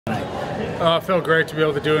It felt great to be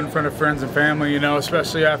able to do it in front of friends and family, you know,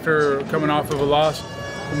 especially after coming off of a loss.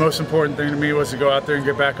 The most important thing to me was to go out there and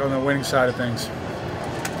get back on the winning side of things.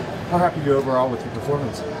 How happy are you overall with your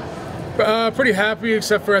performance? Pretty happy,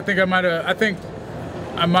 except for I think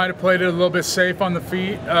I might have played it a little bit safe on the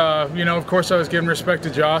feet. You know, of course, I was giving respect to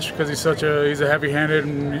Josh because he's a heavy-handed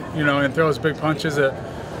and throws big punches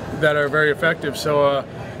that are very effective. So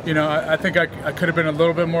you know, I think I could have been a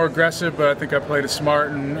little bit more aggressive, but I think I played it smart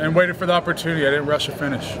and waited for the opportunity. I didn't rush a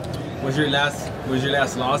finish. Was your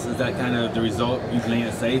last loss? Is that kind of the result? You playing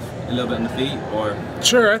it safe a little bit on the feet, or?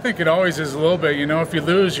 Sure, I think it always is a little bit. You know, if you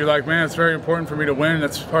lose, you're like, man, it's very important for me to win.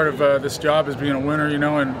 That's part of this job, is being a winner. You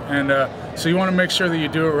know, and so you want to make sure that you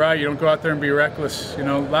do it right. You don't go out there and be reckless. You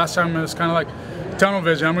know, last time it was kind of like tunnel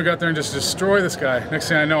vision. I'm gonna go out there and just destroy this guy. Next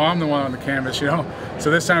thing I know, I'm the one on the canvas. You know, so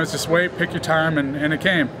this time it's just wait, pick your time, and it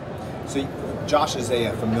came. So Josh is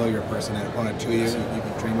a familiar person, an opponent to you.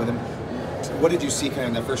 You've trained with him. What did you see kind of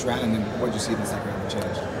in that first round, and then what did you see in the second round that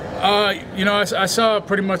changed? You know, I saw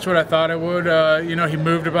pretty much what I thought it would. You know, he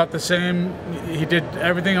moved about the same. He did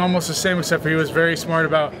everything almost the same, except for he was very smart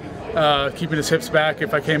about keeping his hips back.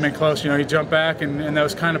 If I came in close, you know, he'd jump back, and that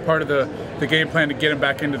was kind of part of the game plan to get him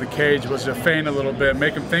back into the cage, was to feint a little bit,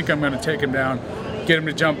 make him think I'm going to take him down, get him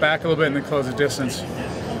to jump back a little bit, and then close the distance.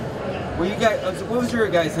 What was your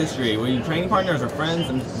guys' history? Were you training partners or friends?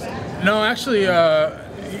 No, actually,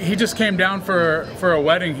 he just came down for a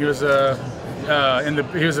wedding. He was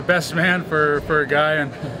he was the best man for a guy,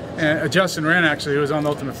 and Justin Wren, actually, who was on The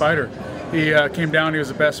Ultimate Fighter. He came down. He was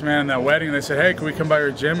the best man in that wedding. They said, "Hey, can we come by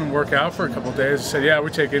your gym and work out for a couple of days?" I said, "Yeah, we're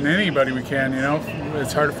taking anybody we can. You know,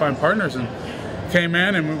 it's hard to find partners." And came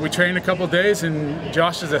in and we trained a couple of days. And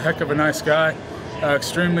Josh is a heck of a nice guy.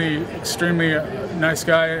 Extremely nice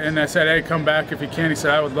guy, and I said, hey, come back if you can. He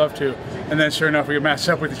said, I would love to. And then sure enough, we matched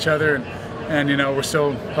up with each other, and you know, we're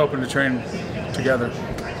still hoping to train together.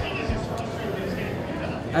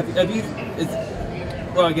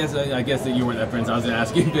 Well, I guess that you weren't that friend, so I was going to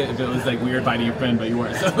ask you if it was like weird fighting your friend, but you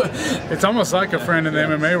weren't. So it's almost like a friend in the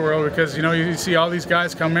MMA world, because you know, you see all these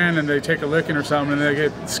guys come in and they take a licking or something and they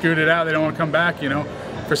get scooted out. They don't want to come back, you know.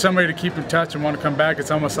 For somebody to keep in touch and want to come back, it's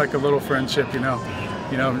almost like a little friendship, you know.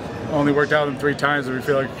 You know, only worked out with them 3 times, but we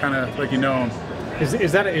feel like kind of like you know them.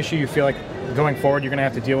 Is that an issue you feel like going forward you're going to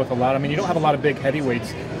have to deal with a lot? I mean, you don't have a lot of big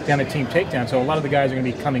heavyweights down at Team Takedown, so a lot of the guys are going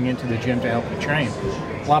to be coming into the gym to help you train.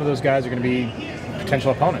 A lot of those guys are going to be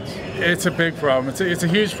potential opponents. It's a big problem. It's a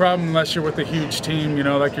huge problem unless you're with a huge team, you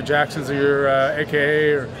know, like your Jacksons or your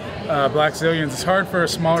AKA or Black Zillions. It's hard for a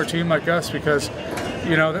smaller team like us because,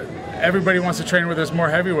 you know, everybody wants to train where there's more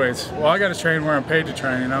heavyweights. Well, I got to train where I'm paid to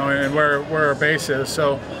train, you know, and where our base is.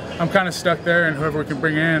 So I'm kind of stuck there, and whoever we can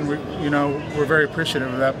bring in, we're very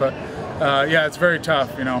appreciative of that. But yeah, it's very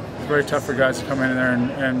tough, you know. It's very tough for guys to come in there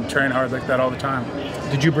and train hard like that all the time.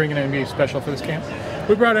 Did you bring in anybody special for this camp?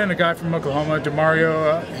 We brought in a guy from Oklahoma,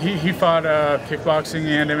 DeMario. He fought kickboxing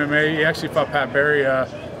and MMA. He actually fought Pat Barry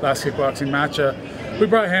last kickboxing match. We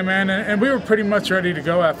brought him in, and we were pretty much ready to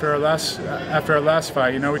go after our last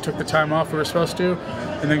fight. You know, we took the time off we were supposed to,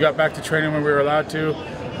 and then got back to training when we were allowed to.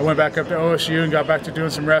 I went back up to OSU and got back to doing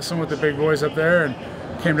some wrestling with the big boys up there, and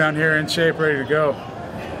came down here in shape, ready to go.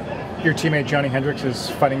 Your teammate Johnny Hendricks is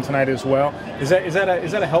fighting tonight as well. Is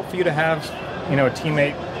that a help for you to have, you know, a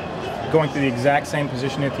teammate going through the exact same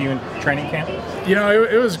position with you in training camp? You know,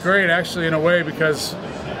 it was great actually in a way, because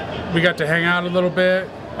we got to hang out a little bit.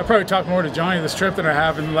 I probably talked more to Johnny this trip than I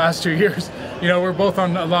have in the last 2 years. You know, we're both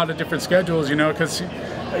on a lot of different schedules, you know, because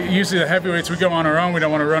usually the heavyweights, we go on our own. We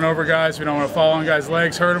don't want to run over guys. We don't want to fall on guys'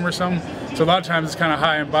 legs, hurt them or something. So a lot of times it's kind of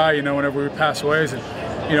high and by, you know, whenever we pass ways. And,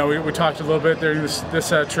 you know, we talked a little bit during this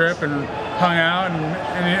trip and hung out,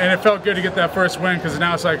 and it felt good to get that first win, because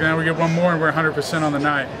now it's like, now we get one more and we're 100% on the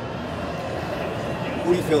night.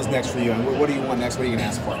 Who do you feel is next for you, and what do you want next? What are you going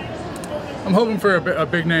to ask for? I'm hoping for a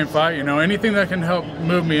big name fight, you know, anything that can help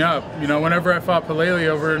move me up. You know, whenever I fought Palele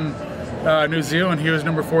over in New Zealand, he was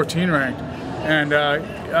number 14 ranked. And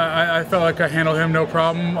I felt like I handled him no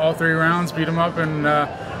problem, all 3 rounds, beat him up, and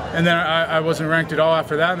then I wasn't ranked at all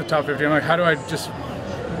after that in the top 50. I'm like, how do I just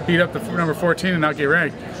beat up the number 14 and not get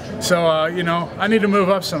ranked? So, you know, I need to move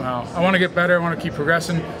up somehow. I want to get better. I want to keep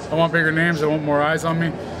progressing. I want bigger names. I want more eyes on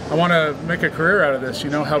me. I want to make a career out of this, you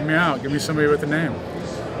know, help me out. Give me somebody with a name.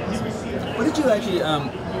 What did you actually,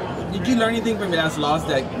 did you learn anything from your last loss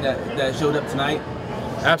that showed up tonight?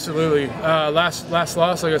 Absolutely. Last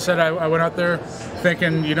loss, like I said, I went out there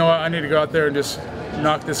thinking, you know what, I need to go out there and just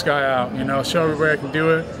knock this guy out, you know, show everybody I can do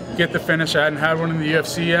it, get the finish. I hadn't had one in the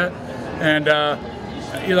UFC yet. And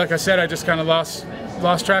like I said, I just kind of lost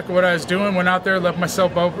track of what I was doing, went out there, left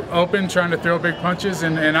myself open, trying to throw big punches,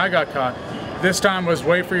 and I got caught. This time was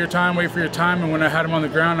wait for your time, and when I had him on the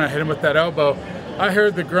ground and I hit him with that elbow, I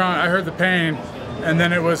heard the grunt, I heard the pain, and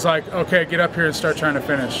then it was like, okay, get up here and start trying to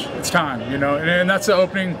finish. It's time, you know, and that's the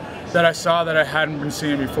opening that I saw that I hadn't been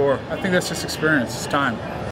seeing before. I think that's just experience, it's time.